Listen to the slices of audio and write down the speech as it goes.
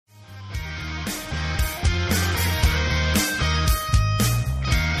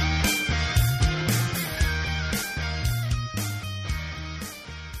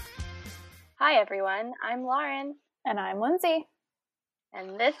Hi, everyone. I'm Lauren. And I'm Lindsay.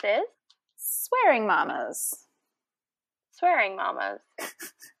 And this is Swearing Mamas. Swearing Mamas.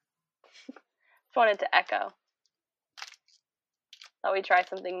 Just wanted to echo. Thought we'd try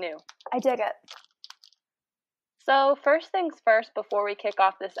something new. I dig it. So, first things first, before we kick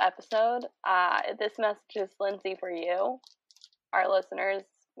off this episode, this message is, Lindsay, for you. Our listeners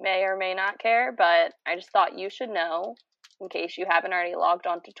may or may not care, but I just thought you should know, in case you haven't already logged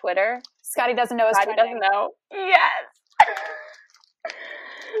onto Twitter. Scotty doesn't know. Scotty doesn't know. Yes!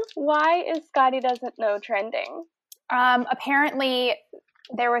 Why is Scotty doesn't know trending? Apparently,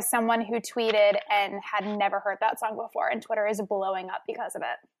 there was someone who tweeted and had never heard that song before, and Twitter is blowing up because of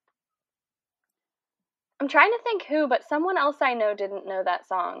it. I'm trying to think who, but someone else I know didn't know that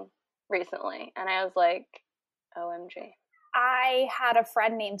song recently, and I was like, OMG. I had a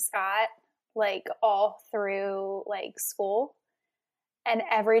friend named Scott, all through, school, and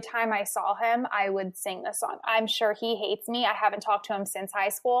every time I saw him, I would sing this song. I'm sure he hates me. I haven't talked to him since high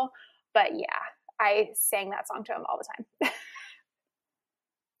school, but yeah, I sang that song to him all the time.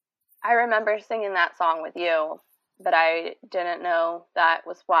 I remember singing that song with you, but I didn't know that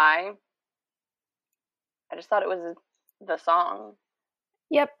was why. I just thought it was the song.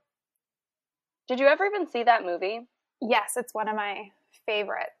 Yep. Did you ever even see that movie? Yes, it's one of my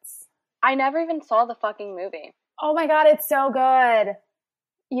favorites. I never even saw the fucking movie. Oh my God, it's so good.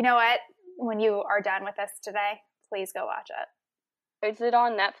 You know what? When you are done with this today, please go watch it. Is it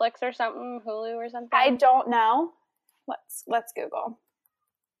on Netflix or something? Hulu or something? I don't know. Let's Google.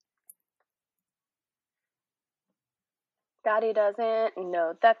 Scotty doesn't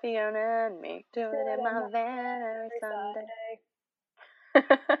know that Fiona and me do it in my van every Sunday.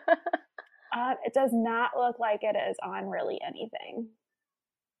 It does not look like it is on really anything.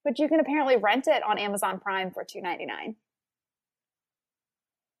 But you can apparently rent it on Amazon Prime for $2.99.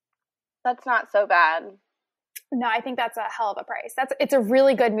 That's not so bad. No, I think that's a hell of a price. It's a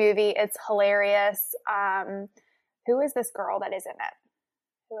really good movie. It's hilarious. Who is this girl that is in it?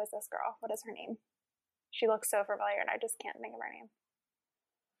 Who is this girl? What is her name? She looks so familiar, and I just can't think of her name.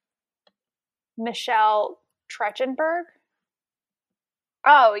 Michelle Trachtenberg.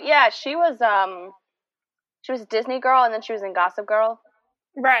 Oh yeah, she was a Disney girl, and then she was in Gossip Girl.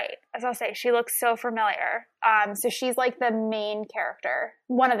 Right. As I'll say, she looks so familiar. So she's like the main character,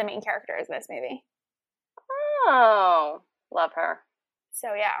 one of the main characters in this movie. Oh, love her.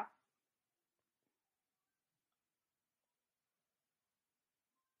 So yeah.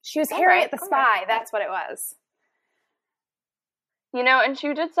 She was Harriet the Spy. That's what it was. You know, and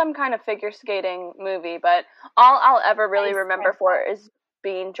she did some kind of figure skating movie, but all I'll ever really remember for is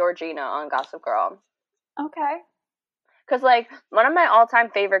being Georgina on Gossip Girl. Okay. Because, one of my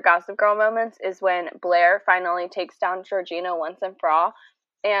all-time favorite Gossip Girl moments is when Blair finally takes down Georgina once and for all,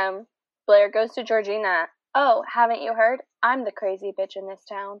 and Blair goes to Georgina, "Oh, haven't you heard? I'm the crazy bitch in this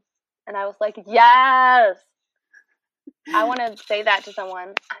town." And I was like, yes! I want to say that to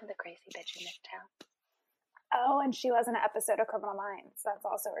someone. I'm the crazy bitch in this town. Oh, and she was in an episode of Criminal Minds. That's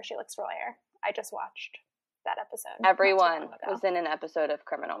also where she looks familiar. I just watched that episode. Everyone was in an episode of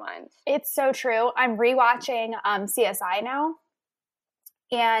Criminal Minds. It's so true. I'm rewatching CSI now.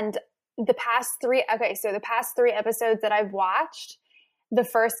 And the past three episodes that I've watched, the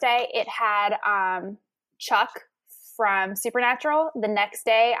first day it had Chuck from Supernatural. The next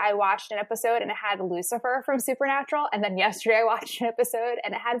day I watched an episode and it had Lucifer from Supernatural. And then yesterday I watched an episode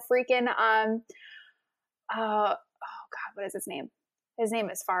and it had freaking oh God, what is his name? His name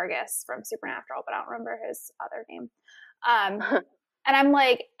is Fargus from Supernatural, but I don't remember his other name. And I'm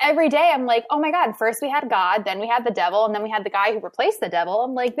like, every day I'm like, oh my God, first we had God, then we had the devil, and then we had the guy who replaced the devil.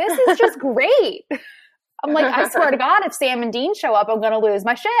 I'm like, this is just great. I'm like, I swear to God, if Sam and Dean show up, I'm going to lose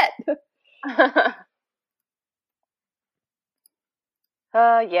my shit.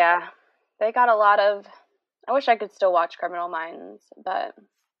 Yeah. They got a lot of... I wish I could still watch Criminal Minds, but it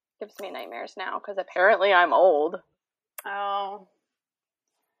gives me nightmares now, because apparently I'm old. Oh.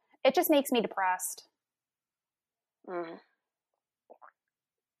 It just makes me depressed. Mm.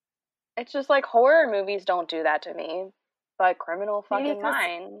 It's just horror movies don't do that to me, but Criminal fucking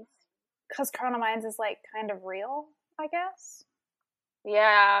Minds. Because Criminal Minds is kind of real, I guess.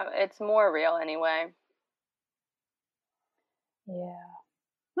 Yeah, it's more real anyway. Yeah.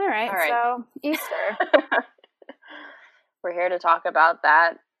 All right. So Easter. We're here to talk about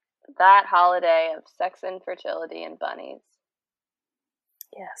that holiday of sex, infertility, and bunnies.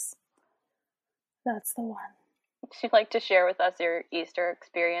 Yes. That's the one. Would you like to share with us your Easter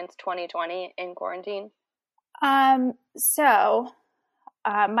experience 2020 in quarantine? So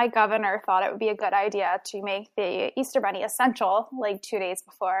my governor thought it would be a good idea to make the Easter Bunny essential 2 days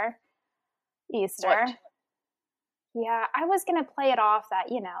before. Easter. What? Yeah, I was going to play it off that,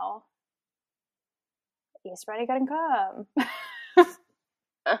 Easter bunny couldn't come.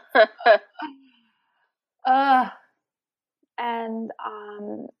 And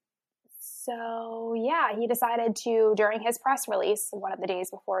so, yeah, he decided to, during his press release, one of the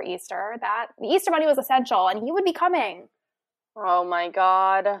days before Easter, that the Easter bunny was essential and he would be coming. Oh my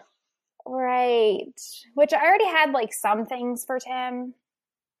God. Right. Which I already had like some things for Tim,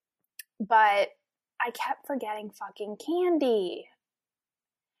 but I kept forgetting fucking candy.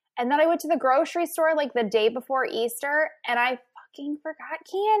 And then I went to the grocery store like the day before Easter and I fucking forgot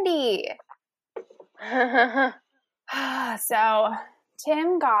candy. So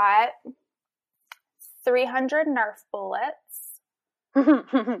Tim got 300 Nerf bullets, a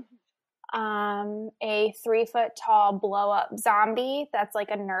 3-foot tall blow up zombie that's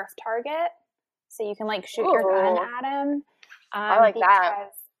like a Nerf target, so you can like shoot your gun at him. I like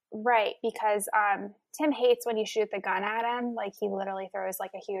that. Right, because Tim hates when you shoot the gun at him. Like he literally throws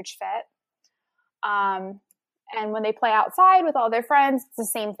like a huge fit. And when they play outside with all their friends, it's the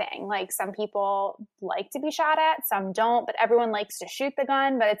same thing. Like some people like to be shot at, some don't, but everyone likes to shoot the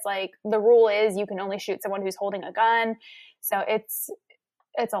gun. But it's like the rule is you can only shoot someone who's holding a gun. So it's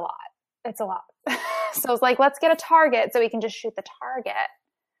a lot. It's a lot. So it's like, let's get a target so we can just shoot the target.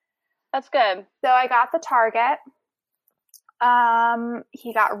 That's good. So I got the target.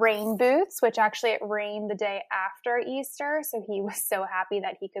 He got rain boots, which actually it rained the day after Easter. So he was so happy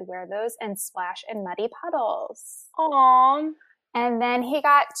that he could wear those and splash in muddy puddles. Aww. And then he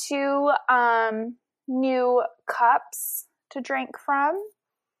got 2 new cups to drink from.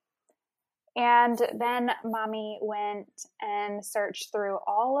 And then mommy went and searched through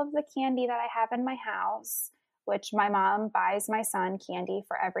all of the candy that I have in my house, which my mom buys my son candy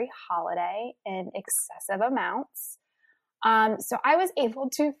for every holiday in excessive amounts. So I was able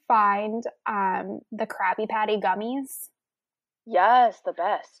to find the Krabby Patty gummies. Yes, the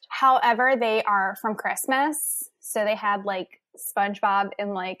best. However, they are from Christmas. So they had like SpongeBob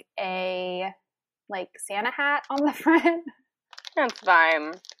in like a like Santa hat on the front. That's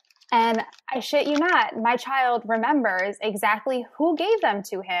fine. And I shit you not, my child remembers exactly who gave them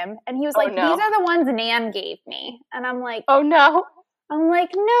to him. And he was like, no. These are the ones Nan gave me. And I'm like, oh no. I'm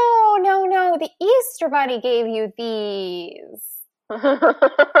like, no. The Easter Bunny gave you these.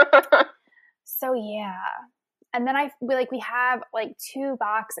 So yeah. And then we have like 2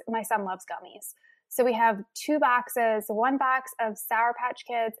 boxes. My son loves gummies. So we have 2 boxes, 1 box of Sour Patch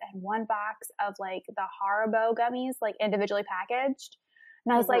Kids and 1 box of like the Haribo gummies, like individually packaged.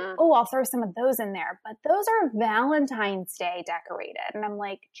 And I was like, oh, I'll throw some of those in there. But those are Valentine's Day decorated. And I'm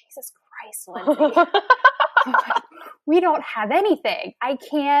like, Jesus Christ, Lindsay. We don't have anything. I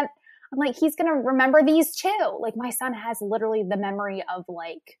can't. I'm like, he's going to remember these too. Like my son has literally the memory of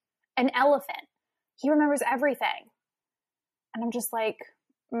like an elephant. He remembers everything. And I'm just like,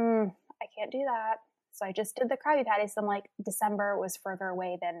 I can't do that. So I just did the Krabby Patties. I'm like, December was further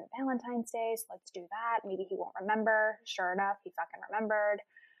away than Valentine's Day, so let's do that. Maybe he won't remember. Sure enough, he fucking remembered.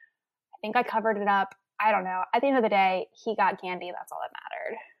 I think I covered it up. I don't know. At the end of the day, he got candy. That's all that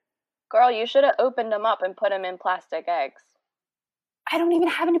mattered. Girl, you should have opened them up and put them in plastic eggs. I don't even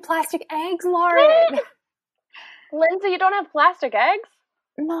have any plastic eggs, Lauren. Lindsay, you don't have plastic eggs?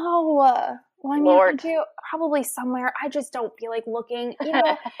 No. Well, I mean, I do probably somewhere. I just don't feel like looking. You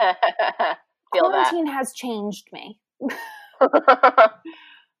know, quarantine has changed me.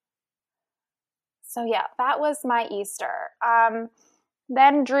 So yeah, that was my Easter.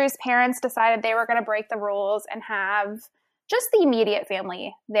 Then Drew's parents decided they were going to break the rules and have just the immediate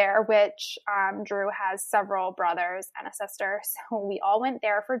family there, which Drew has several brothers and a sister. So we all went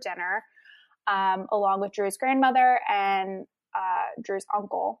there for dinner, along with Drew's grandmother and Drew's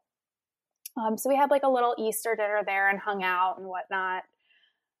uncle. So we had like a little Easter dinner there and hung out and whatnot.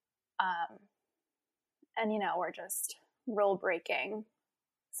 And, you know, we're just rule-breaking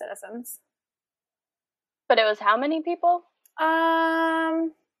citizens. But it was how many people?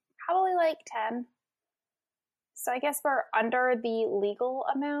 Probably like 10. So I guess we're under the legal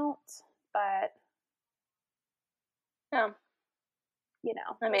amount, but yeah, you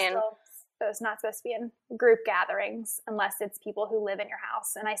know, I mean, it's not supposed to be in group gatherings unless it's people who live in your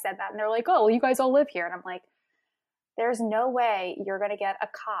house. And I said that, and they're like, "Oh, well, you guys all live here," and I'm like, "There's no way you're gonna get a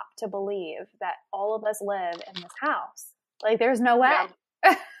cop to believe that all of us live in this house. Like, there's no way."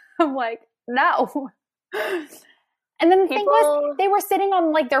 Yeah. I'm like, no. And then the thing was, they were sitting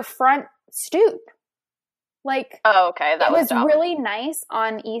on like their front stoop. Like, oh, okay, that was dumb. Really nice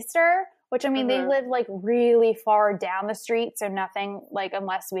on Easter, which I mean, they live like really far down the street, so nothing like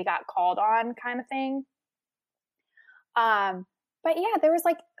unless we got called on kind of thing. But yeah, there was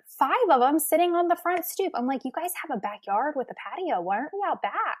like 5 of them sitting on the front stoop. I'm like, you guys have a backyard with a patio. Why aren't we out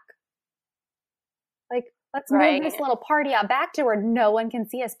back? Like, let's move this little party out back to where no one can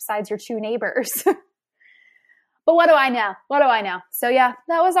see us besides your 2 neighbors. But what do I know? So yeah,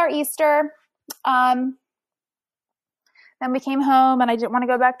 that was our Easter. Then we came home and I didn't want to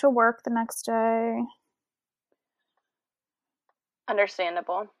go back to work the next day.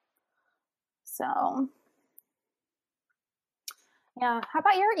 Understandable. So, yeah. How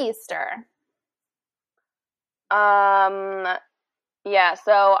about your Easter? Yeah,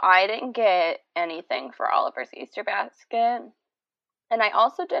 so I didn't get anything for Oliver's Easter basket. And I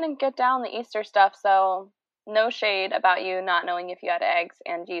also didn't get down the Easter stuff, so no shade about you not knowing if you had eggs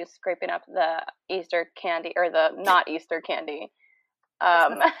and you scraping up the Easter candy or the not Easter candy.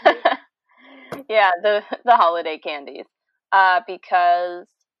 Yeah, the holiday candies. Because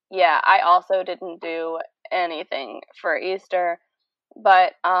yeah, I also didn't do anything for Easter,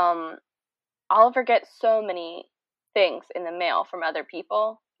 but Oliver gets so many things in the mail from other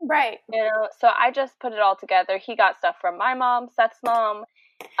people. Right. You know, so I just put it all together. He got stuff from my mom, Seth's mom,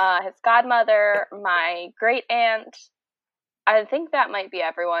 his godmother, my great aunt. I think that might be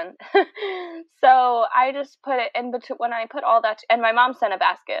everyone. So I just put it in between when I put all that, and my mom sent a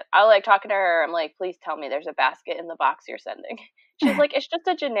basket. I like talking to her. I'm like, please tell me there's a basket in the box you're sending. She's like, it's just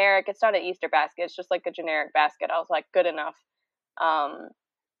a generic. It's not an Easter basket. It's just like a generic basket. I was like, good enough.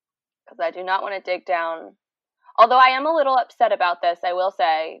 Because I do not want to dig down. Although I am a little upset about this, I will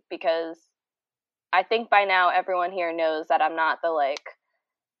say, because I think by now everyone here knows that I'm not the like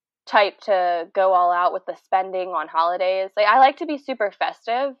type to go all out with the spending on holidays. Like, I like to be super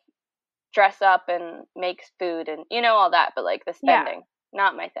festive, dress up and make food and all that, but like the spending,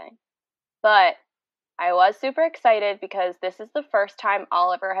 not my thing. But I was super excited because this is the first time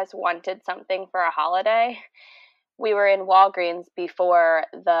Oliver has wanted something for a holiday. We were in Walgreens before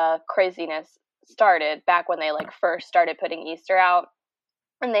the craziness started, back when they like first started putting Easter out,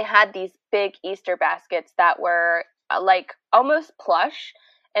 and they had these big Easter baskets that were like almost plush,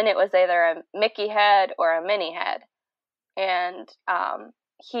 and it was either a Mickey head or a Minnie head. And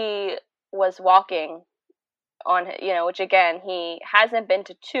he was walking on, which again, he hasn't been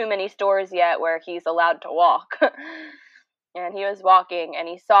to too many stores yet where he's allowed to walk. And he was walking and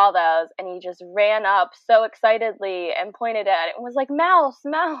he saw those and he just ran up so excitedly and pointed at it and was like, mouse,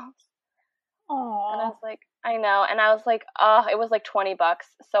 mouse. Aww. And I was like, I know. And I was like, it was like $20.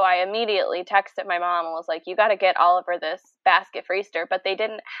 So I immediately texted my mom and was like, you got to get Oliver this basket for Easter. But they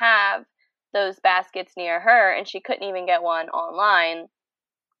didn't have those baskets near her and she couldn't even get one online.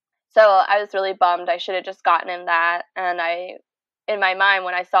 So I was really bummed. I should have just gotten him that. And in my mind,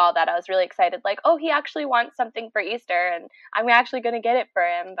 when I saw that, I was really excited. Like, oh, he actually wants something for Easter and I'm actually going to get it for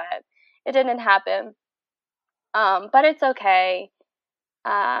him. But it didn't happen. But it's okay.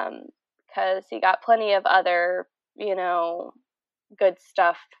 Because he got plenty of other, good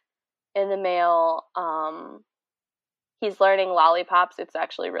stuff in the mail. He's learning lollipops. It's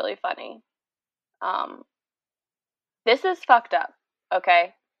actually really funny. This is fucked up,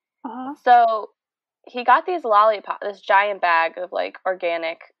 okay? Uh-huh. So he got these lollipops, this giant bag of like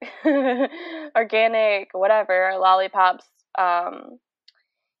organic whatever, lollipops.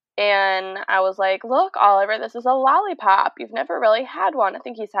 And I was like, look, Oliver, this is a lollipop. You've never really had one. I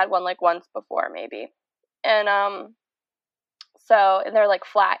think he's had one like once before, maybe. And and they're like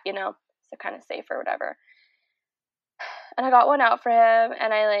flat, so kind of safe or whatever. And I got one out for him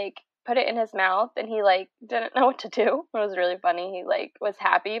and I like put it in his mouth and he like didn't know what to do. It was really funny. He like was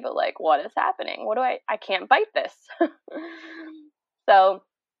happy, but like, what is happening? I can't bite this. So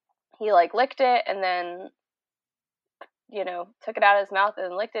he like licked it and then took it out of his mouth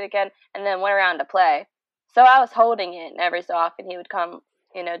and licked it again and then went around to play. So I was holding it and every so often he would come,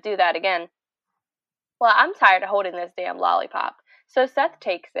 do that again. Well, I'm tired of holding this damn lollipop. So Seth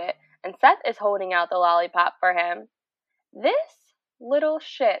takes it and Seth is holding out the lollipop for him. This little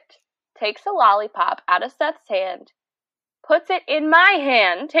shit takes a lollipop out of Seth's hand, puts it in my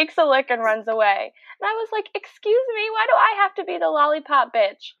hand, takes a lick and runs away. And I was like, excuse me, why do I have to be the lollipop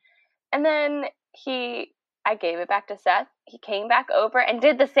bitch? And then I gave it back to Seth. He came back over and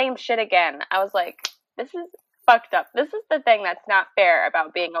did the same shit again. I was like, this is fucked up. This is the thing that's not fair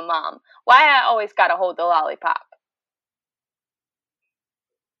about being a mom. Why I always gotta hold the lollipop.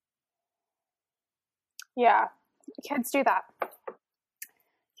 Yeah. Kids do that.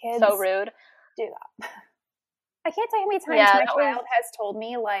 Kids so rude. Do that. I can't tell you how many times my child has told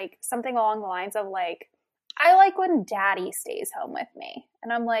me like something along the lines of like, I like when daddy stays home with me.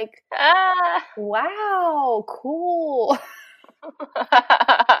 And I'm like, wow, cool.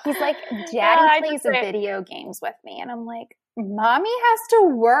 He's like, daddy plays video games with me. And I'm like, Mommy has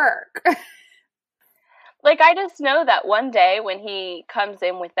to work. Like, I just know that one day when he comes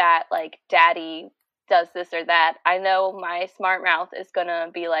in with that, like, daddy does this or that, I know my smart mouth is gonna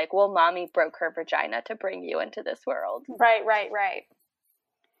be like, well, mommy broke her vagina to bring you into this world. Right.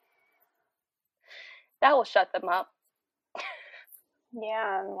 That will shut them up.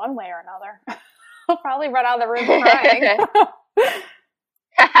 Yeah, in one way or another. I'll probably run out of the room crying.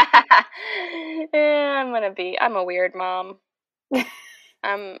 I'm a weird mom.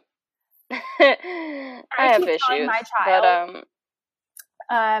 I have keep telling issues, my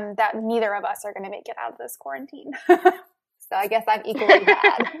but that neither of us are going to make it out of this quarantine. So I guess I'm equally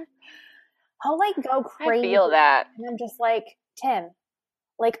bad. I'll like go crazy. I feel that. And I'm just like, Tim,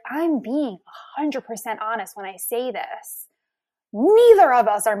 like I'm being 100% honest when I say this. Neither of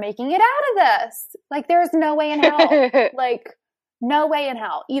us are making it out of this. Like there's no way in hell. Like no way in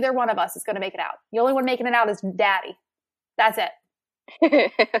hell. Either one of us is going to make it out. The only one making it out is daddy. That's it.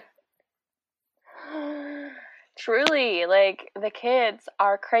 Truly, like the kids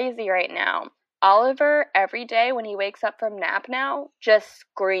are crazy right now. Oliver, every day when he wakes up from nap now, just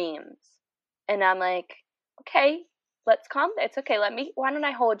screams. And I'm like, okay, let's calm. It's okay. Why don't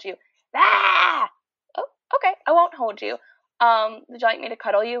I hold you? Ah! Oh, okay. I won't hold you. Would you like me to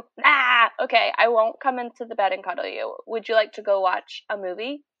cuddle you? Ah! Okay. I won't come into the bed and cuddle you. Would you like to go watch a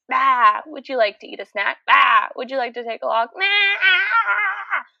movie? Ah! Would you like to eat a snack? Ah! Would you like to take a walk?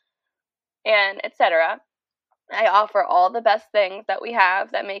 Ah! And etc. I offer all the best things that we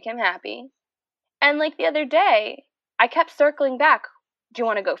have that make him happy. And like the other day, I kept circling back. Do you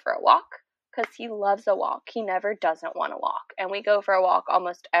want to go for a walk? Because he loves a walk. He never doesn't want to walk. And we go for a walk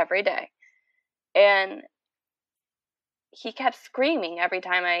almost every day. And he kept screaming every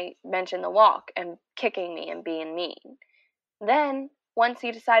time I mentioned the walk and kicking me and being mean. Then, once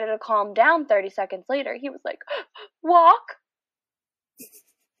he decided to calm down 30 seconds later, he was like, walk?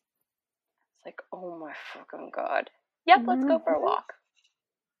 It's like, oh my fucking God. Yep, let's go for a walk.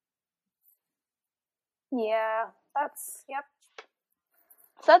 Yeah, yep.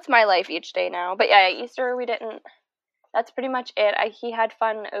 So that's my life each day now. But yeah, Easter, that's pretty much it. He had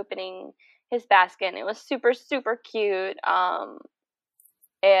fun opening his basket, and it was super, super cute.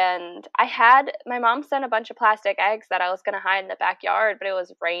 And my mom sent a bunch of plastic eggs that I was going to hide in the backyard, but it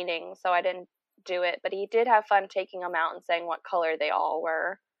was raining, so I didn't do it. But he did have fun taking them out and saying what color they all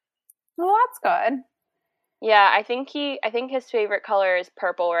were. Well, that's good. Yeah, I think his favorite color is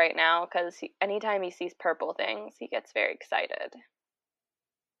purple right now, because anytime he sees purple things, he gets very excited.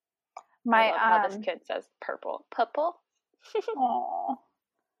 I love how this kid says purple. Purple? Aww.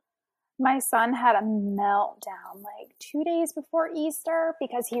 My son had a meltdown like 2 days before Easter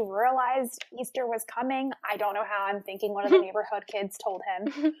because he realized Easter was coming. I don't know how. I'm thinking one of the neighborhood kids told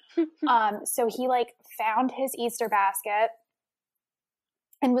him. So he like found his Easter basket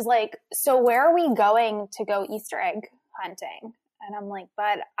and was like, so where are we going to go Easter egg hunting? And I'm like,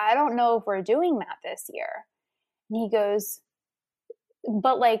 but I don't know if we're doing that this year. And he goes,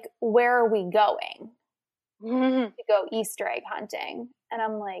 but like, where are we going to go Easter egg hunting? And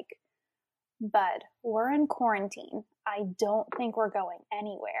I'm like, bud, we're in quarantine. I don't think we're going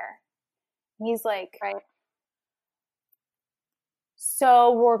anywhere. He's like, right.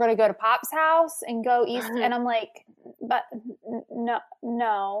 So we're going to go to Pop's house and go east. And I'm like, but no.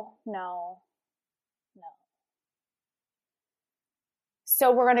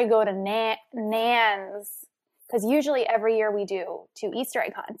 So we're going to go to Nan's, because usually every year we do 2 Easter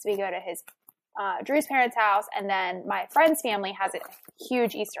egg hunts. We go to his Drew's parents' house, and then my friend's family has a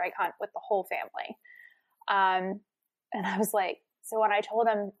huge Easter egg hunt with the whole family. And I was like, so when I told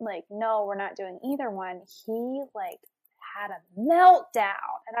him, like, no, we're not doing either one, he, like, had a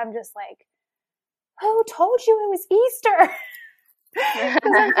meltdown. And I'm just like, who told you it was Easter?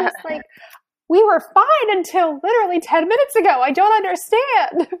 Because I'm just like, we were fine until literally 10 minutes ago. I don't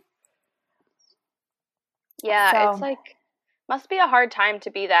understand. Yeah, it's like, must be a hard time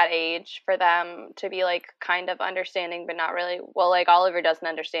to be that age for them to be like kind of understanding, but not really. Well, like Oliver doesn't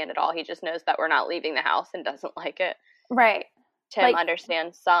understand at all. He just knows that we're not leaving the house and doesn't like it. Right. Tim like,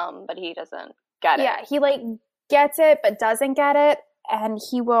 understands some, but he doesn't get it. Yeah, he like gets it, but doesn't get it. And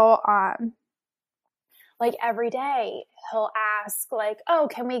he will, like every day he'll ask like, oh,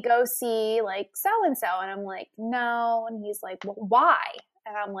 can we go see like so-and-so? And I'm like, no. And he's like, well, why?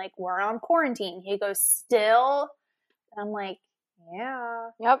 And I'm like, we're on quarantine. He goes, still? And I'm like, yeah.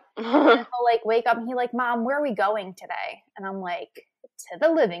 Yep. And he'll like wake up and he's like, Mom, where are we going today? And I'm like, to the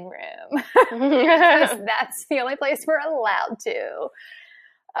living room. Because that's the only place we're allowed to.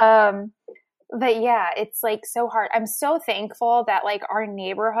 But yeah, it's like so hard. I'm so thankful that like our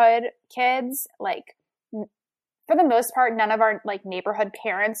neighborhood kids, like for the most part, none of our like neighborhood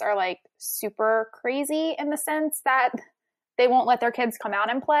parents are like super crazy in the sense that they won't let their kids come out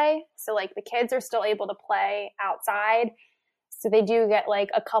and play. So like the kids are still able to play outside. So they do get like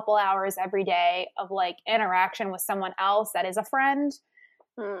a couple hours every day of like interaction with someone else that is a friend.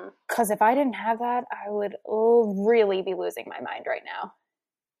 Because if I didn't have that, I would really be losing my mind right now.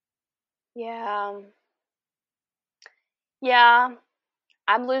 Yeah. Yeah.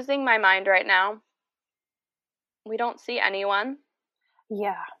 I'm losing my mind right now. We don't see anyone.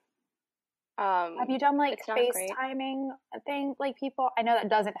 Yeah. Have you done like FaceTiming thing like people? I know that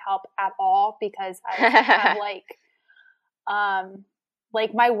doesn't help at all because I have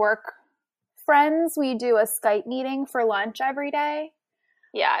like my work friends, we do a Skype meeting for lunch every day.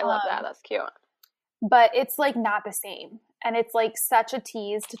 Yeah, I love that. That's cute. But it's like not the same. And it's like such a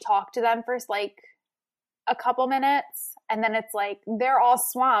tease to talk to them for like a couple minutes. And then it's like they're all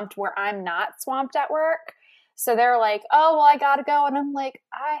swamped where I'm not swamped at work. So they're like, oh, well, I got to go. And I'm like,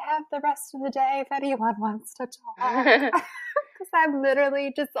 I have the rest of the day if anyone wants to talk. Because I'm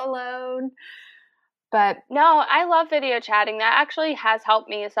literally just alone. But no, I love video chatting. That actually has helped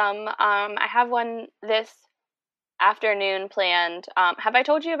me some. I have one this afternoon planned. Have I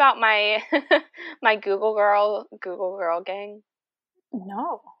told you about my my Google Girl gang?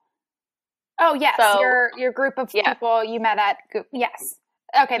 No. Oh, yes. So, your group of people you met at Google. Yes.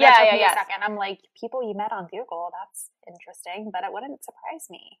 Okay, that took me a second. I'm like, people you met on Google, that's interesting, but it wouldn't surprise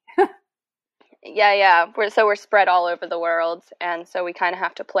me. Yeah. We're spread all over the world, and so we kind of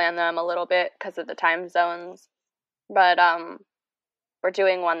have to plan them a little bit because of the time zones. But we're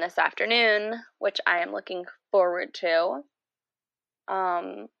doing one this afternoon, which I am looking forward to.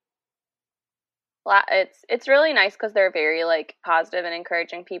 It's really nice because they're very like positive and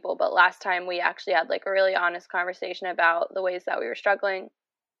encouraging people. But last time we actually had like a really honest conversation about the ways that we were struggling.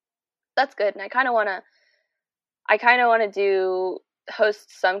 That's good, and I kind of want to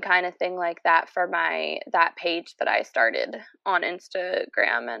host some kind of thing like that for that page that I started on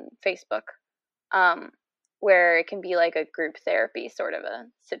Instagram and Facebook, where it can be like a group therapy sort of a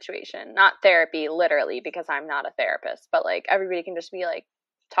situation. Not therapy literally because I'm not a therapist, but like everybody can just be like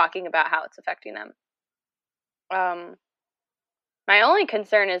talking about how it's affecting them. My only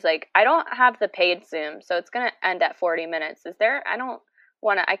concern is like I don't have the paid Zoom, so it's gonna end at 40 minutes.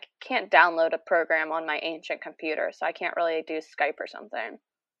 I can't download a program on my ancient computer, so I can't really do Skype or something.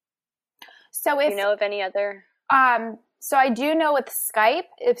 So if you know of any other? So I do know with Skype,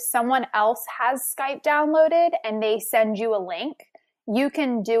 if someone else has Skype downloaded and they send you a link, you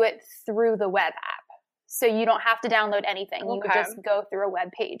can do it through the web app. So you don't have to download anything. Okay. You would just go through a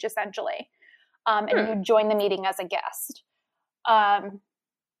web page essentially, and you join the meeting as a guest.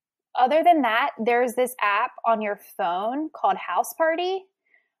 Other than that, there's this app on your phone called House Party.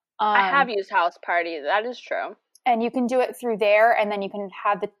 I have used House Party. That is true. And you can do it through there, and then you can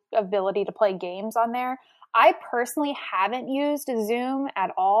have the ability to play games on there. I personally haven't used Zoom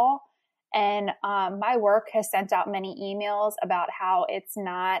at all, and my work has sent out many emails about how it's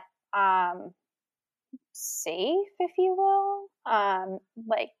not safe, if you will.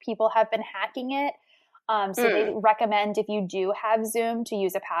 Like people have been hacking it. So they recommend if you do have Zoom to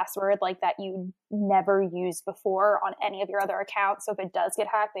use a password like that you never used before on any of your other accounts. So if it does get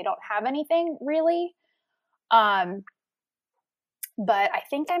hacked, they don't have anything really. But I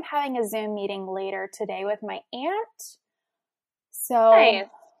think I'm having a Zoom meeting later today with my aunt. So nice.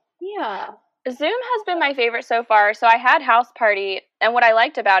 Yeah. Zoom has been my favorite so far. So I had House Party, and what I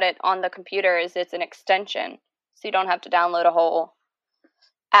liked about it on the computer is it's an extension. So you don't have to download a whole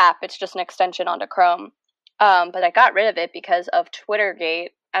app. It's just an extension onto Chrome. But I got rid of it because of Twittergate.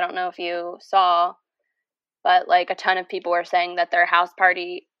 I don't know if you saw, but like a ton of people were saying that their House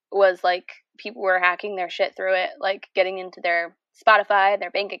Party was like people were hacking their shit through it, like getting into their Spotify, their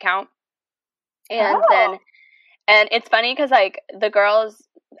bank account. And and it's funny because like the girls,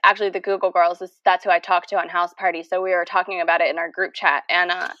 actually the Google girls, that's who I talked to on House Party. So we were talking about it in our group chat,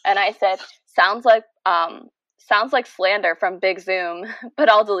 and I said, sounds like slander from Big Zoom, but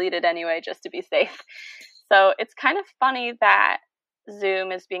I'll delete it anyway just to be safe. So it's kind of funny that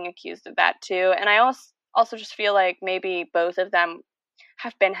Zoom is being accused of that too. And I also just feel like maybe both of them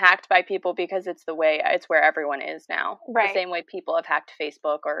have been hacked by people because it's where everyone is now. Right. The same way people have hacked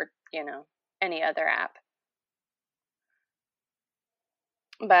Facebook or, any other app.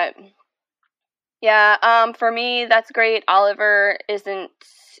 But yeah, for me, that's great. Oliver isn't,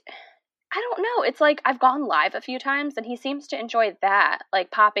 I don't know. It's like I've gone live a few times and he seems to enjoy that,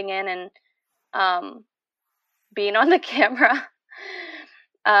 like popping in and being on the camera.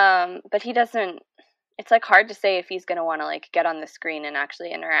 But he doesn't, it's like hard to say if he's going to want to like get on the screen and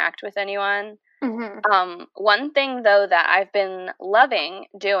actually interact with anyone. One thing, though, that I've been loving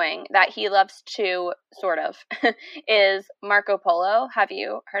doing that he loves to, sort of, is Marco Polo. Have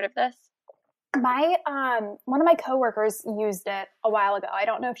you heard of this? My one of my coworkers used it a while ago. I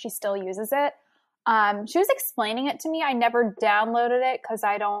don't know if she still uses it. She was explaining it to me. I never downloaded it because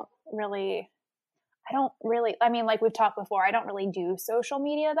I don't really, I mean, like we've talked before, I don't really do social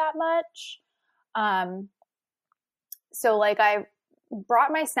media that much. So like I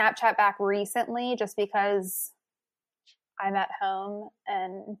brought my Snapchat back recently just because I'm at home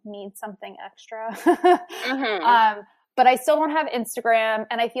and need something extra. But I still don't have Instagram,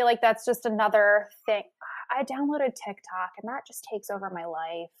 and I feel like that's just another thing. I downloaded TikTok, and that just takes over my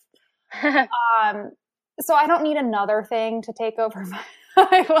life. So I don't need another thing to take over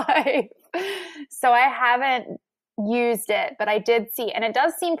my life. So I haven't used it, but I did see, and it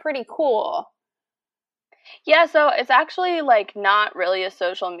does seem pretty cool. Yeah, so it's actually like not really a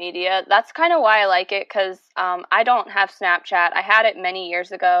social media. That's kind of why I like it, because I don't have Snapchat. I had it many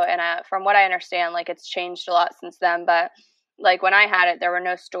years ago, and from what I understand, like it's changed a lot since then. But like when I had it, there were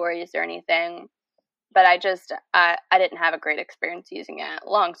no stories or anything. But I didn't have a great experience using it.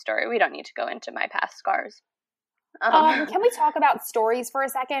 Long story. We don't need to go into my past scars. Can we talk about stories for a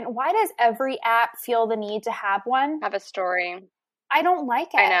second? Why does every app feel the need to have one? Have a story. I don't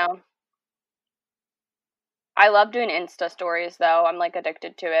like it. I know. I love doing Insta stories, though. I'm like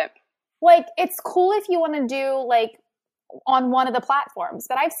addicted to it. Like, it's cool if you want to do like on one of the platforms,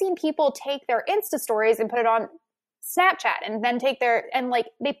 but I've seen people take their Insta stories and put it on Snapchat and then take and like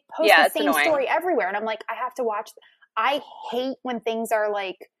they post the same annoying. Story everywhere. And I'm like, I have to watch. I hate when things are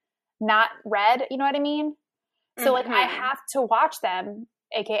like not read. You know what I mean? So like I have to watch them,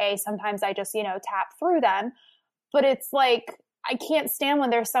 AKA sometimes I just, tap through them, but it's like, I can't stand when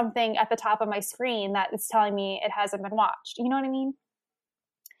there's something at the top of my screen that is telling me it hasn't been watched. You know what I mean?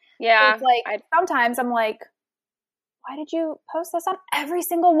 Yeah. It's like sometimes I'm like, why did you post this on every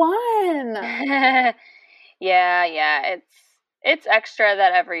single one? Yeah. It's extra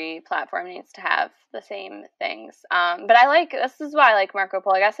that every platform needs to have the same things. But this is why I like Marco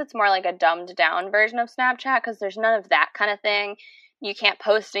Polo. I guess it's more like a dumbed down version of Snapchat because there's none of that kind of thing. You can't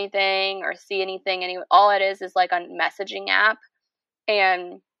post anything or see anything. All it is like a messaging app.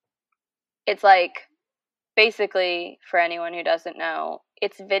 And it's like, basically, for anyone who doesn't know,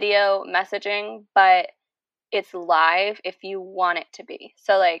 it's video messaging, but it's live if you want it to be.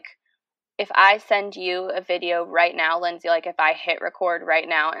 So, like, if I send you a video right now, Lindsay, like if I hit record right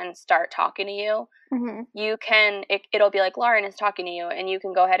now and start talking to you, you can, it'll be like, Lauren is talking to you, and you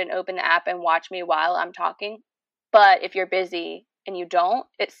can go ahead and open the app and watch me while I'm talking. But if you're busy and you don't,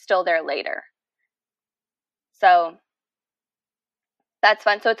 it's still there later. So that's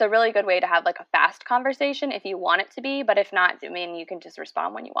fun. So it's a really good way to have like a fast conversation if you want it to be, but if not, I mean, you can just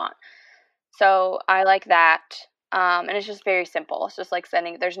respond when you want. So I like that. And it's just very simple. It's just like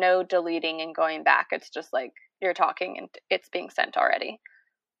there's no deleting and going back. It's just like you're talking and it's being sent already.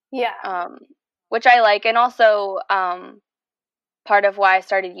 Yeah. Which I like. And also, part of why I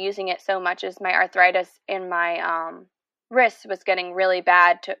started using it so much is my arthritis in my wrist was getting really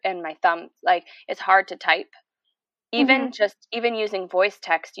bad in my thumb. Like it's hard to type. Even using voice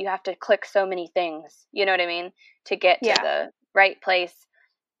text, you have to click so many things, you know what I mean, to get to the right place.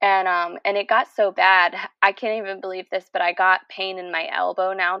 And it got so bad, I can't even believe this, but I got pain in my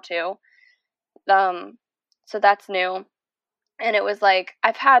elbow now too. So that's new. And it was like,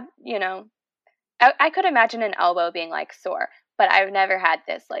 I've had, I could imagine an elbow being like sore, but I've never had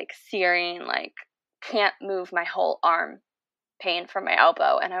this like searing, like can't move my whole arm pain from my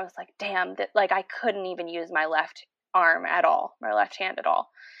elbow. And I was like, damn, that like I couldn't even use my left arm at all, my left hand at all.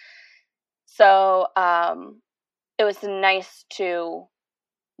 So it was nice to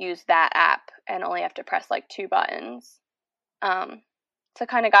use that app and only have to press like 2 buttons. So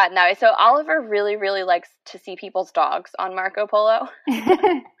kind of got in that way. So Oliver really, really likes to see people's dogs on Marco Polo.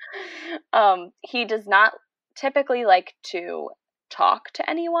 He does not typically like to talk to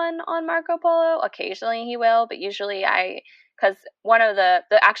anyone on Marco Polo. Occasionally he will, but usually because one of the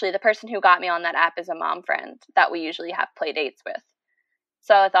person who got me on that app is a mom friend that we usually have play dates with.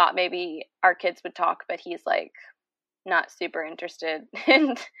 So I thought maybe our kids would talk, but he's like not super interested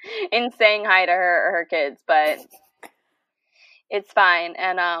in saying hi to her or her kids, but it's fine.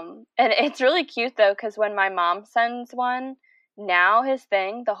 And it's really cute though, because when my mom sends one, now his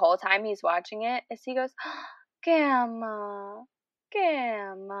thing the whole time he's watching it is he goes, Gamma,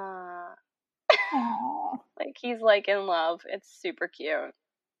 Gamma. Like he's like in love. It's super cute.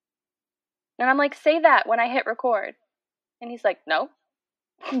 And I'm like, say that when I hit record. And he's like, no.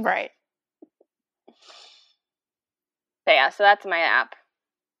 Right. But yeah, so that's my app.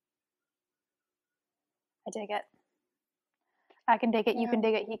 I dig it. I can dig it. You can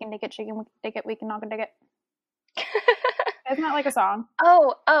dig it. He can dig it. She can dig it. We can all can dig it. Isn't that like a song?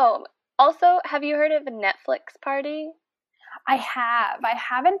 Oh. Also, have you heard of a Netflix party? I have. I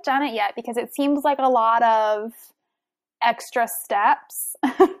haven't done it yet because it seems like a lot of extra steps.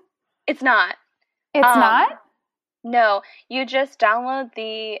 It's not. It's not? No. You just download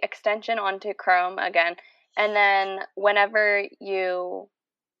the extension onto Chrome again, and then whenever you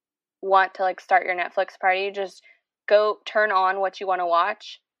want to like start your Netflix party, you just go turn on what you want to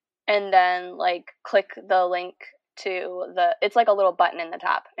watch, and then like click the link to it's like a little button in the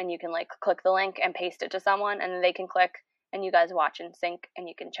top, and you can like click the link and paste it to someone, and then they can click, and you guys watch and sync, and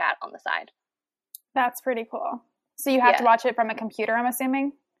you can chat on the side. That's pretty cool. So you have to watch it from a computer, I'm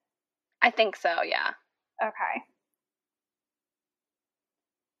assuming? I think so, yeah. Okay.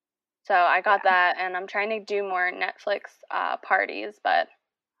 So I got that, and I'm trying to do more Netflix parties, but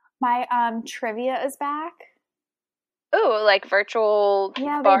my trivia is back. Ooh, like virtual.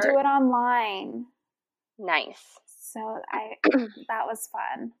 Yeah, they do it online. Nice. So that was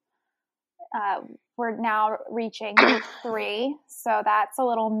fun. We're now reaching week 3, so that's a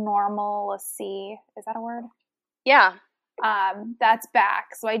little normal. Let's see, is that a word? Yeah. That's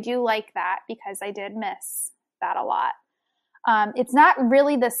back. So I do like that because I did miss that a lot. It's not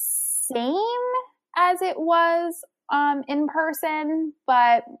really the same as it was in person,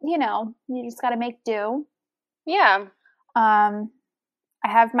 but you know, you just got to make do. Yeah. I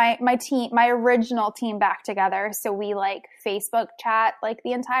have my team, my original team back together. So we like Facebook chat like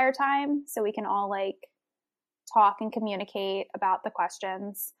the entire time. So we can all like talk and communicate about the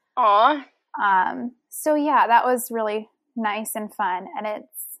questions. Aw. So yeah, that was really nice and fun. And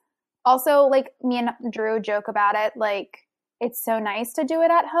it's also like me and Drew joke about it. Like it's so nice to do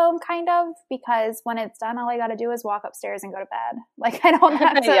it at home kind of, because when it's done, all I got to do is walk upstairs and go to bed. Like I don't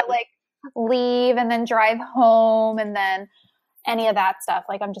have to like leave and then drive home and then any of that stuff.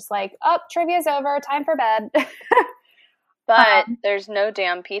 Like I'm just like, oh, trivia's over, time for bed. But there's no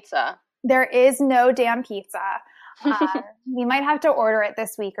damn pizza. There is no damn pizza. We might have to order it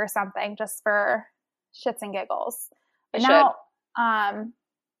this week or something just for shits and giggles. But now, I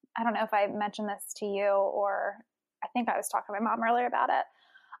don't know if I mentioned this to you, or I think I was talking to my mom earlier about it.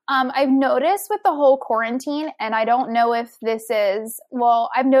 I've noticed with the whole quarantine, and I don't know if this is,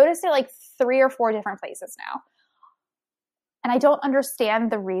 well, I've noticed it like 3 or 4 different places now. And I don't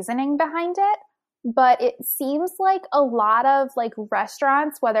understand the reasoning behind it, but it seems like a lot of like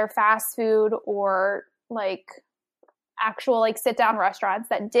restaurants, whether fast food or like actual like sit down restaurants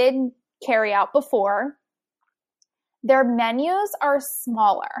that did carry out before, their menus are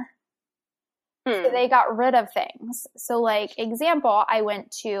smaller. So they got rid of things. So like example, I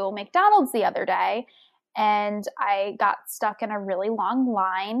went to McDonald's the other day and I got stuck in a really long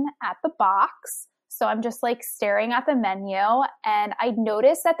line at the box. So I'm just like staring at the menu and I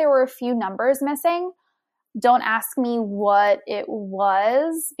noticed that there were a few numbers missing. Don't ask me what it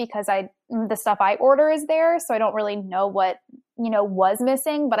was because the stuff I order is there. So I don't really know what, was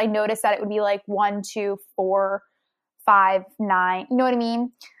missing, but I noticed that it would be like 1, 2, 4, 5, 9, you know what I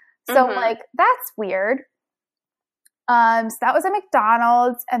mean? So I'm like, that's weird. So that was at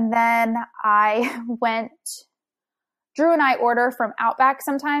McDonald's. And then Drew and I order from Outback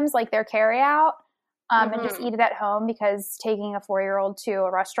sometimes, like their carry out. And just eat it at home because taking a 4-year-old to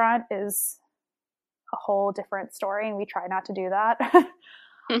a restaurant is a whole different story, and we try not to do that.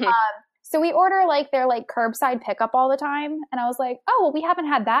 So we order like their like curbside pickup all the time, and I was like, oh, well, we haven't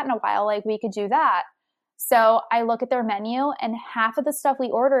had that in a while. Like we could do that. So I look at their menu, and half of the stuff we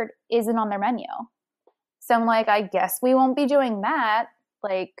ordered isn't on their menu. So I'm like, I guess we won't be doing that.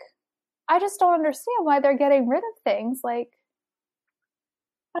 Like, I just don't understand why they're getting rid of things. Like,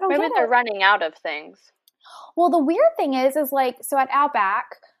 I don't get it. Maybe they're running out of things. Well, the weird thing is like, so at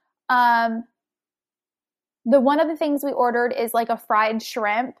Outback, the one of the things we ordered is like a fried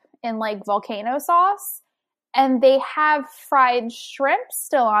shrimp in like volcano sauce. And they have fried shrimp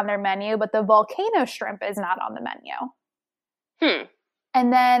still on their menu, but the volcano shrimp is not on the menu.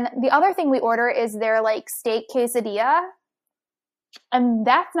 And then the other thing we order is their like steak quesadilla. And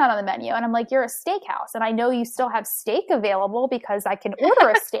that's not on the menu. And I'm like, you're a steakhouse. And I know you still have steak available because I can order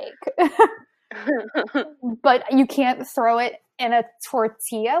a steak. But you can't throw it in a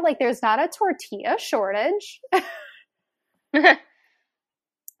tortilla. Like there's not a tortilla shortage.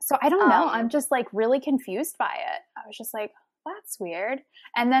 So I don't know. I'm just like really confused by it. I was just like, that's weird.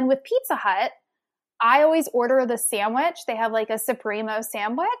 And then with Pizza Hut, I always order the sandwich. They have like a Supremo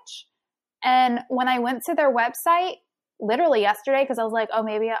sandwich. And when I went to their website, literally yesterday, because I was like, oh,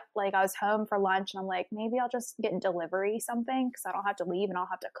 maybe I was home for lunch and I'm like, maybe I'll just get delivery something because I don't have to leave and I'll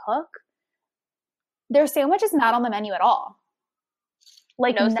have to cook. Their sandwich is not on the menu at all.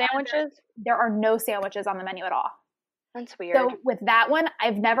 Like no sandwiches? There are no sandwiches on the menu at all. That's weird. So with that one,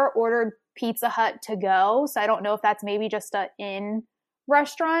 I've never ordered Pizza Hut to go, so I don't know if that's maybe just a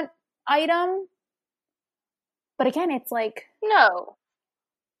in-restaurant item. But again, it's like... No.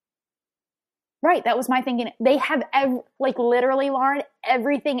 Right, that was my thinking. They have, like, literally, Lauren,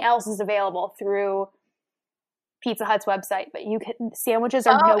 everything else is available through Pizza Hut's website, but sandwiches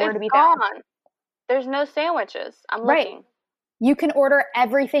are nowhere to be found. There's no sandwiches. I'm right. looking. You can order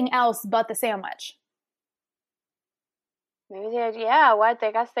everything else but the sandwich. Maybe I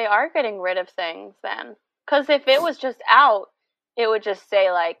guess they are getting rid of things then. Because if it was just out, it would just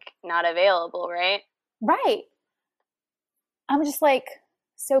say, like, not available, right? Right. I'm just, like,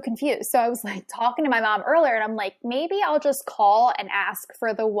 so confused. So I was, like, talking to my mom earlier, and I'm like, maybe I'll just call and ask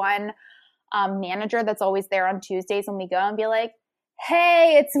for the one manager that's always there on Tuesdays when we go and be like,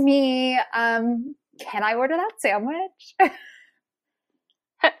 hey, it's me. Can I order that sandwich?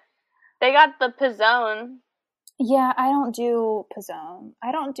 They got the Pizzone. Yeah, I don't do Pizzone.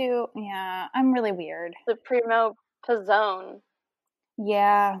 I'm really weird. The Primo Pizzone.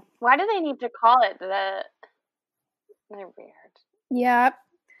 Yeah. Why do they need to call it that? They're weird. Yeah.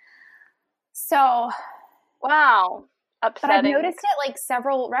 So. Wow. Upsetting. But I've noticed it like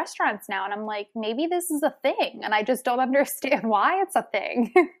several restaurants now, and I'm like, maybe this is a thing, and I just don't understand why it's a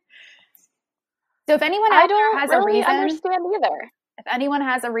thing. So if anyone out there has a reason, understand either. If anyone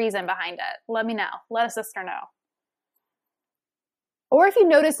has a reason behind it, let me know. Let a sister know. Or if you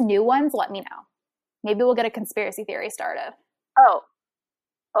notice new ones, let me know. Maybe we'll get a conspiracy theory started. Oh,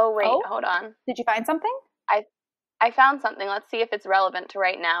 wait, hold on. Did you find something? I found something. Let's see if it's relevant to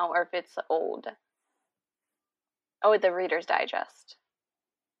right now or if it's old. Oh, the Reader's Digest.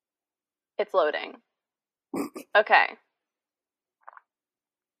 It's loading. Okay.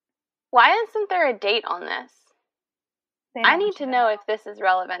 Why isn't there a date on this? I need to know if this is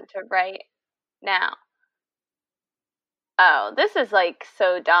relevant to right now. Oh, this is like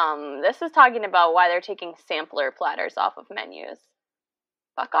so dumb. This is talking about why they're taking sampler platters off of menus.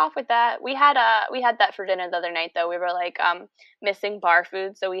 Fuck off with that. We had that for dinner the other night though. We were like missing bar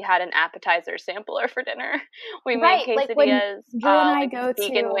food, so we had an appetizer sampler for dinner. We made quesadillas, like when Drew and I go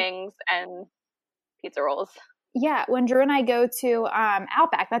vegan wings and pizza rolls. Yeah, when Drew and I go to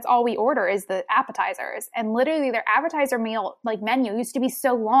Outback, that's all we order is the appetizers. And literally their appetizer meal like menu used to be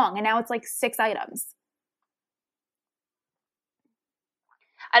so long, and now it's like 6 items.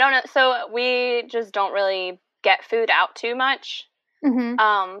 I don't know. So we just don't really get food out too much.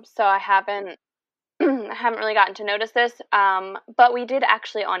 Mm-hmm. So I haven't really gotten to notice this. But we did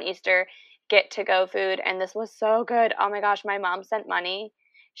actually on Easter get to-go food, and this was so good. Oh my gosh, my mom sent money.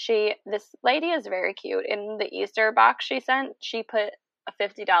 This lady is very cute. In the Easter box she sent, she put a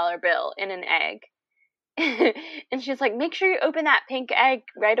 $50 bill in an egg. And she's like, make sure you open that pink egg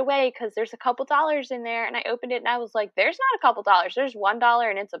right away because there's a couple dollars in there. And I opened it and I was like, there's not a couple dollars. There's $1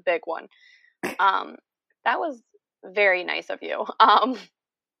 and it's a big one. That was very nice of you.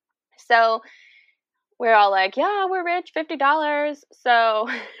 So we're all like, yeah, we're rich, $50. So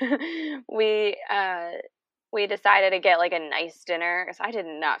we decided to get like a nice dinner because I did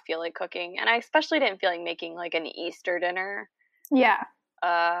not feel like cooking, and I especially didn't feel like making like an Easter dinner. Yeah.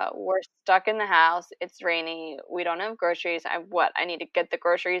 We're stuck in the house. It's rainy. We don't have groceries. I need to get the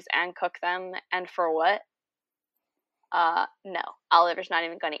groceries and cook them, and for what? No. Oliver's not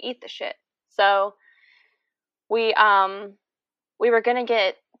even going to eat the shit. So we were going to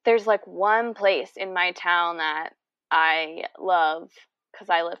get, there's like one place in my town that I love because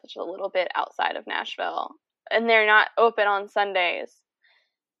I live just a little bit outside of Nashville. And they're not open on Sundays.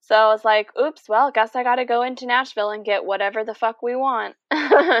 So I was like, oops, well, I guess I gotta go into Nashville and get whatever the fuck we want.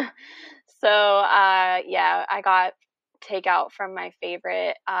 So, yeah, I got takeout from my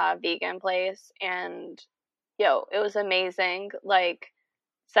favorite vegan place. And, it was amazing. Like,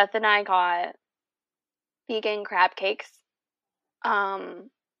 Seth and I got vegan crab cakes.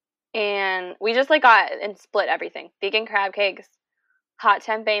 And we just, like, got and split everything. Vegan crab cakes, hot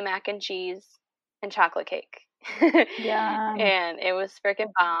tempeh mac and cheese, and chocolate cake. Yeah. And it was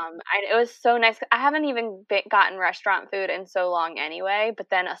freaking bomb. It was so nice. I haven't even gotten restaurant food in so long anyway, but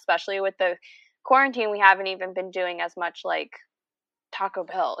then especially with the quarantine, we haven't even been doing as much like Taco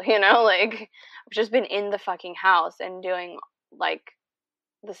Bell, like I've just been in the fucking house and doing like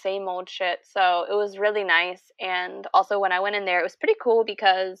the same old shit. So it was really nice. And also when I went in there, it was pretty cool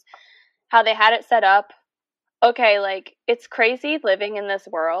because how they had it set up. Okay, like, it's crazy living in this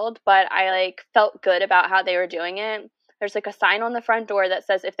world, but I, like, felt good about how they were doing it. There's, like, a sign on the front door that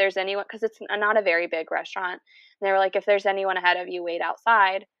says if there's anyone, because it's not a very big restaurant, and they were like, if there's anyone ahead of you, wait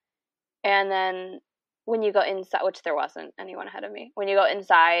outside. And then when you go inside, which there wasn't anyone ahead of me, when you go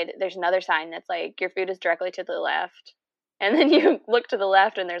inside, there's another sign that's like, your food is directly to the left. And then you look to the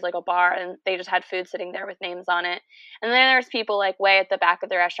left and there's like a bar and they just had food sitting there with names on it. And then there's people like way at the back of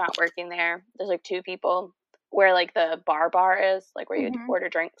the restaurant working there. There's like 2 people where like the bar is, like where you order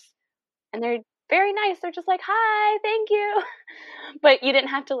drinks. And they're very nice. They're just like, hi, thank you. But you didn't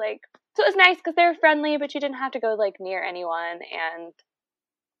have to like, so it was nice because they were friendly, but you didn't have to go like near anyone and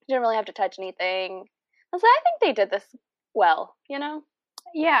you didn't really have to touch anything. So I think they did this well, you know?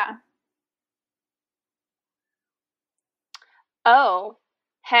 Yeah. Oh,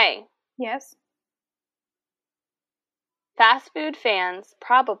 hey. Yes. Fast food fans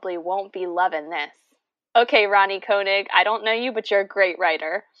probably won't be loving this. Okay, Ronnie Koenig, I don't know you, but you're a great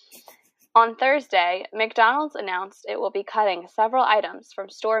writer. On Thursday, McDonald's announced it will be cutting several items from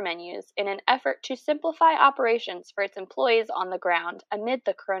store menus in an effort to simplify operations for its employees on the ground amid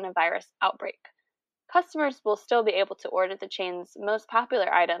the coronavirus outbreak. Customers will still be able to order the chain's most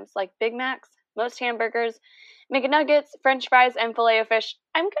popular items like Big Macs, most hamburgers, McNuggets, French fries, and Filet-O-Fish.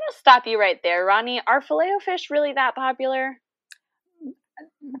 I'm going to stop you right there, Ronnie. Are Filet-O-Fish really that popular?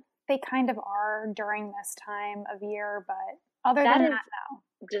 They kind of are during this time of year, but other than that,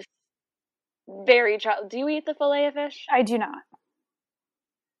 no. Just very do you eat the Filet-O-Fish? I do not.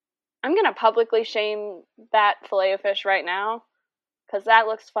 I'm going to publicly shame that Filet-O-Fish right now. Because that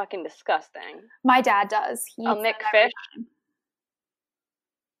looks fucking disgusting. My dad does. A McFish.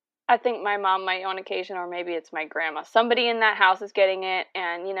 I think my mom might on occasion, or maybe it's my grandma. Somebody in that house is getting it,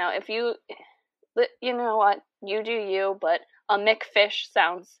 and, you know, if you know what, you do you, but a McFish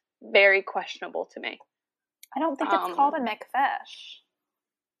sounds very questionable to me. I don't think it's called a McFish.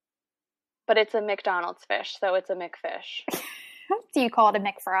 But it's a McDonald's fish, so it's a McFish. Do you call it a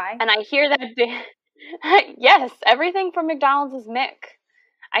McFry? And I hear that... Yes, everything from McDonald's is Mick.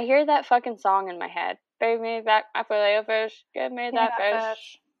 I hear that fucking song in my head. Bring me back my Filet-O-Fish. Give me that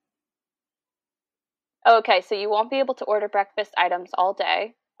fish. Okay, so you won't be able to order breakfast items all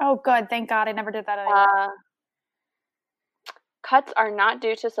day. Oh, good. Thank God. I never did that anymore. Cuts are not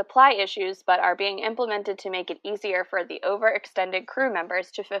due to supply issues, but are being implemented to make it easier for the overextended crew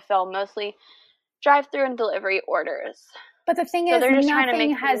members to fulfill mostly drive-through and delivery orders. But the thing is,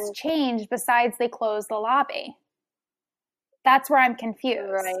 nothing has changed besides they closed the lobby. That's where I'm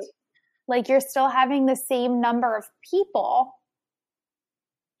confused. Right. Like, you're still having the same number of people,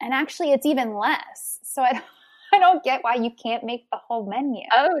 and actually it's even less. So I don't get why you can't make the whole menu.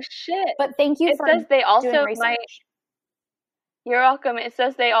 Oh, shit. But thank you for doing research. You're welcome. It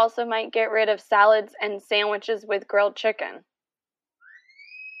says they also might get rid of salads and sandwiches with grilled chicken.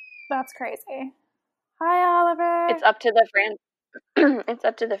 That's crazy. Hi, Oliver. It's up to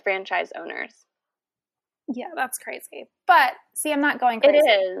the franchise owners. Yeah, that's crazy. But see, I'm not going crazy.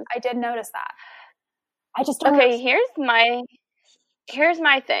 It is. I did notice that. I just don't. Okay, here's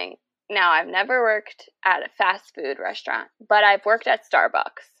my thing. Now, I've never worked at a fast food restaurant, but I've worked at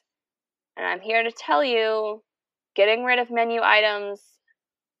Starbucks. And I'm here to tell you, getting rid of menu items,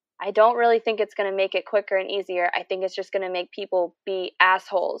 I don't really think it's going to make it quicker and easier. I think it's just going to make people be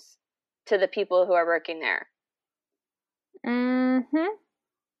assholes to the people who are working there. Mm-hmm.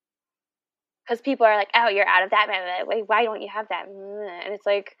 Because people are like, oh, you're out of that. Wait, why don't you have that? And it's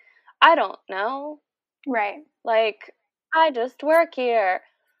like, I don't know. Right. Like, I just work here.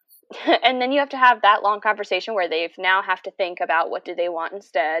 And then you have to have that long conversation where they now have to think about what do they want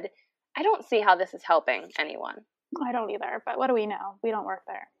instead. I don't see how this is helping anyone. I don't either, but what do we know? We don't work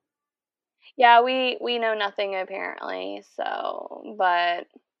there. Yeah, we know nothing apparently, so, but...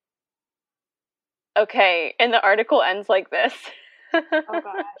 Okay, and the article ends like this. Oh,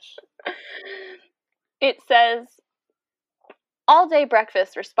 gosh. It says, all day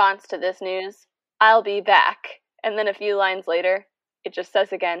breakfast response to this news, I'll be back. And then a few lines later, it just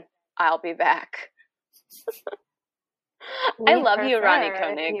says again, I'll be back. I love you, Ronnie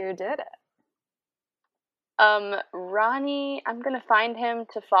Koenig. You did it. Ronnie, I'm gonna find him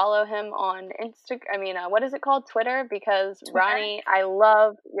to follow him on Instagram. What is it called? Twitter? Because Twitter. Ronnie, I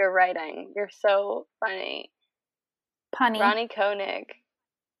love your writing. You're so funny. Punny. Ronnie Koenig.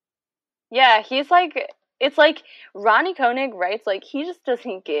 Yeah, it's like Ronnie Koenig writes like he just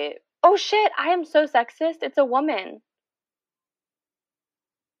doesn't get. Oh shit! I am so sexist. It's a woman.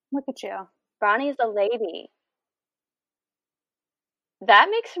 Look at you. Ronnie's a lady. That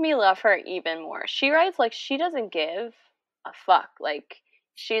makes me love her even more. She writes like she doesn't give a fuck. Like,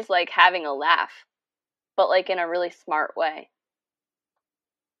 she's like having a laugh, but like in a really smart way.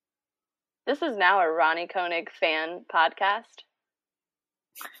 This is now a Ronnie Koenig fan podcast.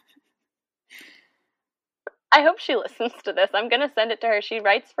 I hope she listens to this. I'm going to send it to her. She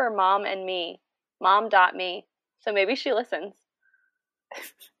writes for Mom and Me. mom.me. So maybe she listens.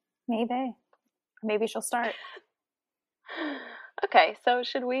 Maybe she'll start. Okay, so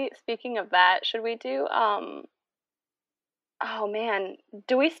speaking of that, should we do oh man,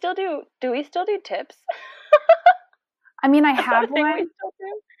 do we still do tips? I mean, I have one. We still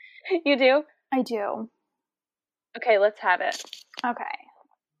do? You do? I do. Okay, let's have it. Okay.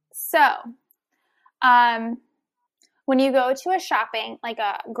 So, when you go to a shopping, like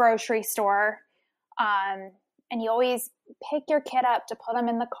a grocery store, and you always pick your kid up to put them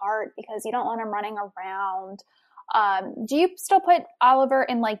in the cart because you don't want them running around. Do you still put Oliver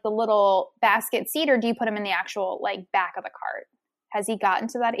in like the little basket seat, or do you put him in the actual like back of the cart? Has he gotten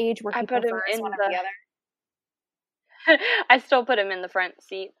to that age where he prefers one or the other? I still put him in the front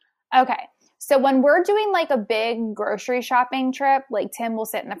seat. Okay. So when we're doing like a big grocery shopping trip, like Tim will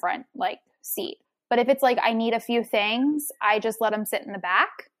sit in the front like seat. But if it's like I need a few things, I just let him sit in the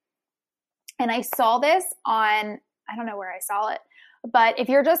back. And I saw this on, I don't know where I saw it, but if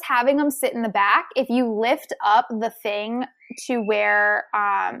you're just having them sit in the back, if you lift up the thing to where,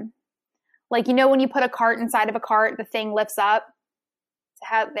 like, you know, when you put a cart inside of a cart, the thing lifts up to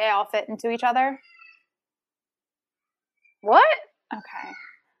have they all fit into each other. What? Okay.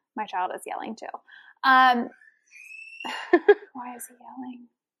 My child is yelling too. Why is he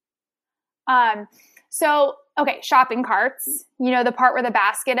yelling? So, okay, shopping carts, you know, the part where the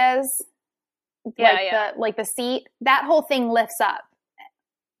basket is, like the seat, that whole thing lifts up,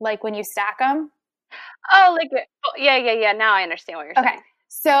 like when you stack them. Oh, like, yeah. Now I understand what you're saying. Okay.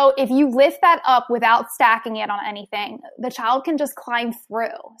 So if you lift that up without stacking it on anything, the child can just climb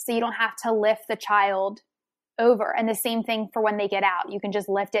through. So you don't have to lift the child over. And the same thing for when they get out. You can just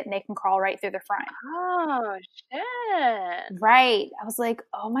lift it and they can crawl right through the front. Oh, shit. Right. I was like,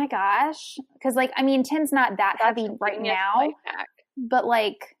 oh my gosh. Because, like, I mean, Tim's not that heavy right now. But,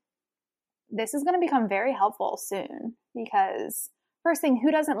 like, this is going to become very helpful soon. Because, first thing, who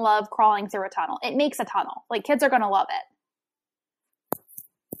doesn't love crawling through a tunnel? It makes a tunnel. Like, kids are going to love it.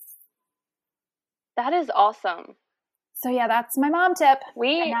 That is awesome. So, yeah, that's my mom tip.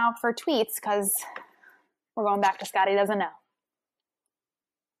 And now for tweets, because we're going back to Scotty doesn't know.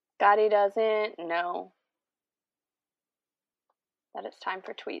 Scotty doesn't know that it's time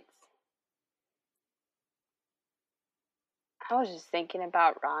for tweets. I was just thinking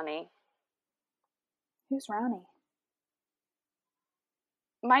about Ronnie. Who's Ronnie?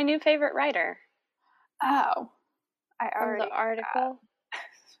 My new favorite writer. Oh. From the article.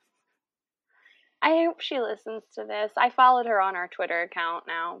 I hope she listens to this. I followed her on our Twitter account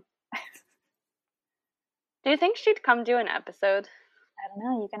now. Do you think she'd come do an episode? I don't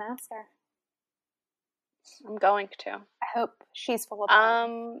know. You can ask her. I'm going to. I hope she's full of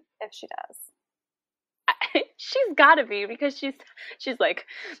fun if she does. She's got to be, because she's like,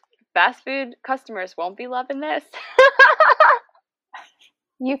 fast food customers won't be loving this.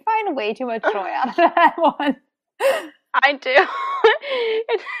 You find way too much joy out of that one. I do.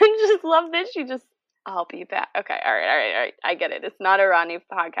 And I just love this. I'll be back. Okay. All right. I get it. It's not a Ronnie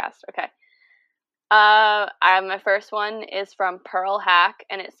podcast. Okay. My first one is from Pearl Hack,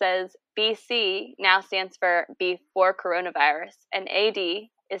 and it says BC now stands for before coronavirus, and AD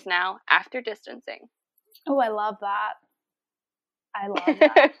is now after distancing. Oh, I love that. I love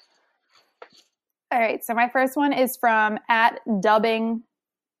that. All right, so my first one is from @Dubbington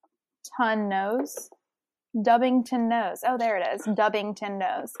Knows. Dubbington Knows. Oh, there it is. Dubbington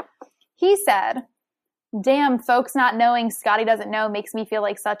Knows. He said, "Damn, folks not knowing Scotty doesn't know makes me feel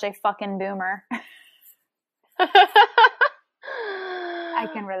like such a fucking boomer." I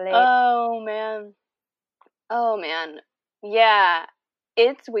can relate. Oh man. Yeah.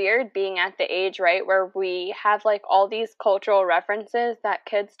 It's weird being at the age, right, where we have like all these cultural references that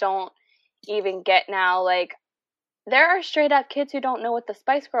kids don't even get now. Like, there are straight up kids who don't know what the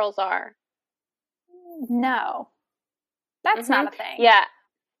Spice Girls are. No. That's not a thing. Yeah.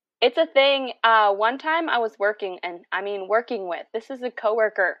 It's a thing. One time I was working with, this is a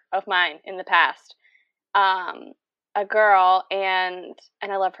coworker of mine in the past, a girl, and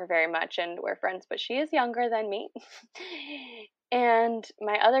I love her very much, and we're friends, but she is younger than me. And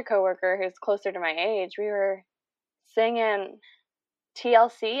my other coworker, who's closer to my age, we were singing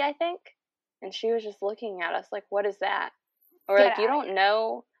TLC, I think, and she was just looking at us like, what is that? Or like, you don't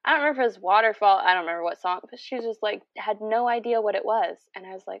know. I don't remember if it was Waterfall. I don't remember what song, but she was just like, had no idea what it was. And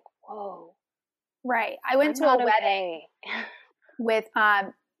I was like, whoa. Right. I went to a wedding with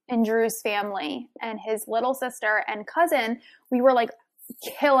Drew's family and his little sister and cousin. We were like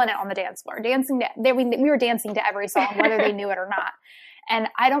killing it on the dance floor, we were dancing to every song, whether they knew it or not. And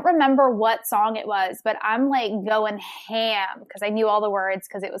I don't remember what song it was, but I'm like going ham because I knew all the words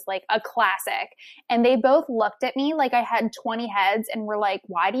because it was like a classic. And they both looked at me like I had 20 heads and were like,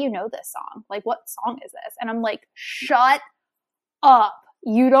 why do you know this song? Like, what song is this? And I'm like, shut up.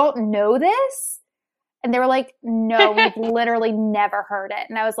 You don't know this? And they were like, no, we've literally never heard it.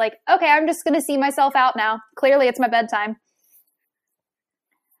 And I was like, okay, I'm just going to see myself out now. Clearly it's my bedtime.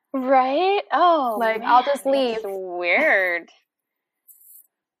 Right? Oh, like, man, I'll just leave. It's weird.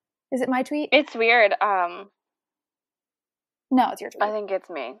 Is it my tweet? It's weird. No, it's your tweet. I think it's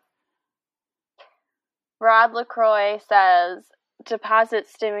me. Rod LaCroix says, deposit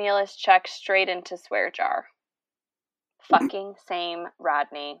stimulus check straight into swear jar. Fucking same,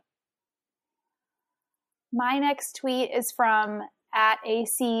 Rodney. My next tweet is from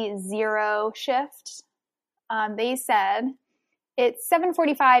 @AC0Shift. They said, it's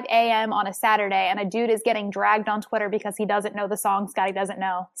 7:45 a.m. on a Saturday, and a dude is getting dragged on Twitter because he doesn't know the song Scotty doesn't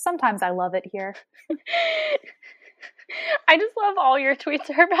know. Sometimes I love it here. I just love all your tweets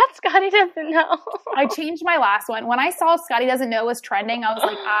are about Scotty doesn't know. I changed my last one. When I saw Scotty doesn't know was trending, I was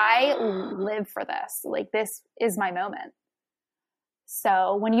like, I live for this. Like, this is my moment.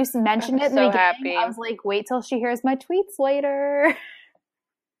 So when you mentioned it in the beginning, I was like, wait till she hears my tweets later.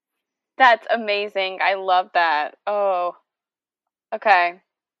 That's amazing. I love that. Oh, okay.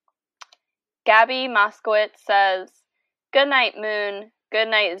 Gabby Moskowitz says, good night, Moon. Good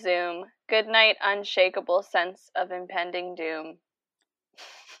night, Zoom. Good night, unshakable sense of impending doom.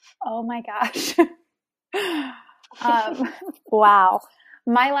 Oh my gosh. Wow.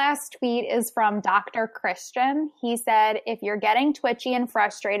 My last tweet is from Dr. Christian. He said, if you're getting twitchy and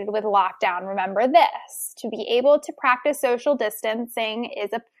frustrated with lockdown, remember this. To be able to practice social distancing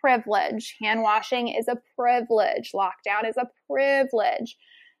is a privilege. Hand washing is a privilege. Lockdown is a privilege.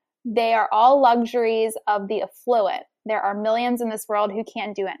 They are all luxuries of the affluent. There are millions in this world who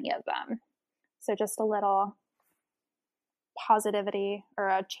can't do any of them. So just a little positivity or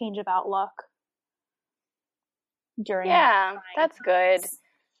a change of outlook. Yeah, that's good.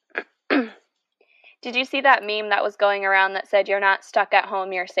 Did you see that meme that was going around that said, you're not stuck at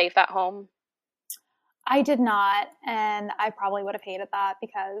home, you're safe at home? I did not, and I probably would have hated that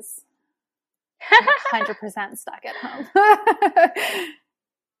because I'm 100% stuck at home.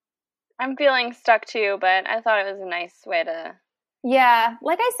 I'm feeling stuck too, but I thought it was a nice way to yeah,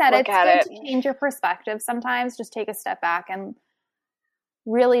 like I said, it's good to change your perspective sometimes. Just take a step back and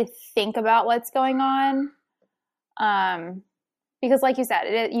really think about what's going on. Because like you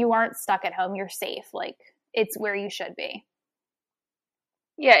said, you aren't stuck at home. You're safe. Like, it's where you should be.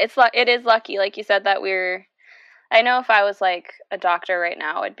 Yeah, it is lucky, like you said, that I know if I was like a doctor right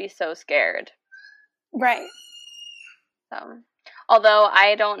now, I'd be so scared. Right. Although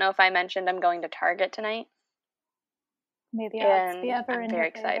I don't know if I mentioned I'm going to Target tonight. Maybe that's the other. I'm very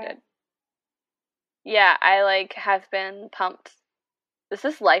excited. Yeah, I have been pumped. This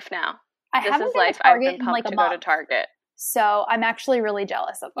is life now. I've been pumped to go to Target. So I'm actually really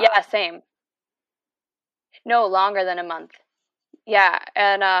jealous of that. Yeah, same. No, longer than a month. Yeah,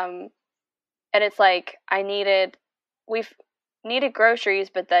 and it's like we've needed groceries,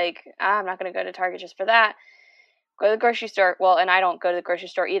 but I'm not going to go to Target just for that. Go to the grocery store. Well, and I don't go to the grocery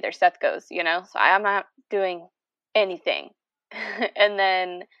store either. Seth goes, so I'm not doing anything. And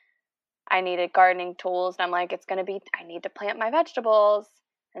then I needed gardening tools, and I'm like, I need to plant my vegetables.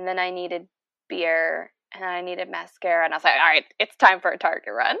 And then I needed beer, and I needed mascara, and I was like, all right, it's time for a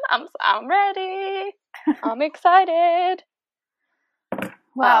Target run. I'm ready. I'm excited.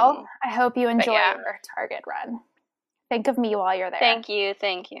 Well, I hope you enjoy your Target run. Think of me while you're there. Thank you.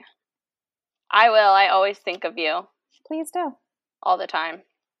 I will. I always think of you. Please do. All the time.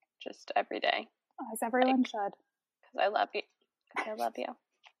 Just every day. As everyone should. Because I love you. I love you.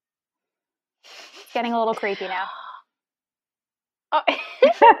 It's getting a little creepy now. Oh.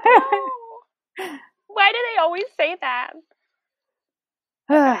 Why do they always say that?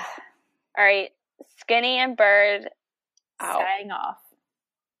 All right. Skinny and Bird out. Staying off.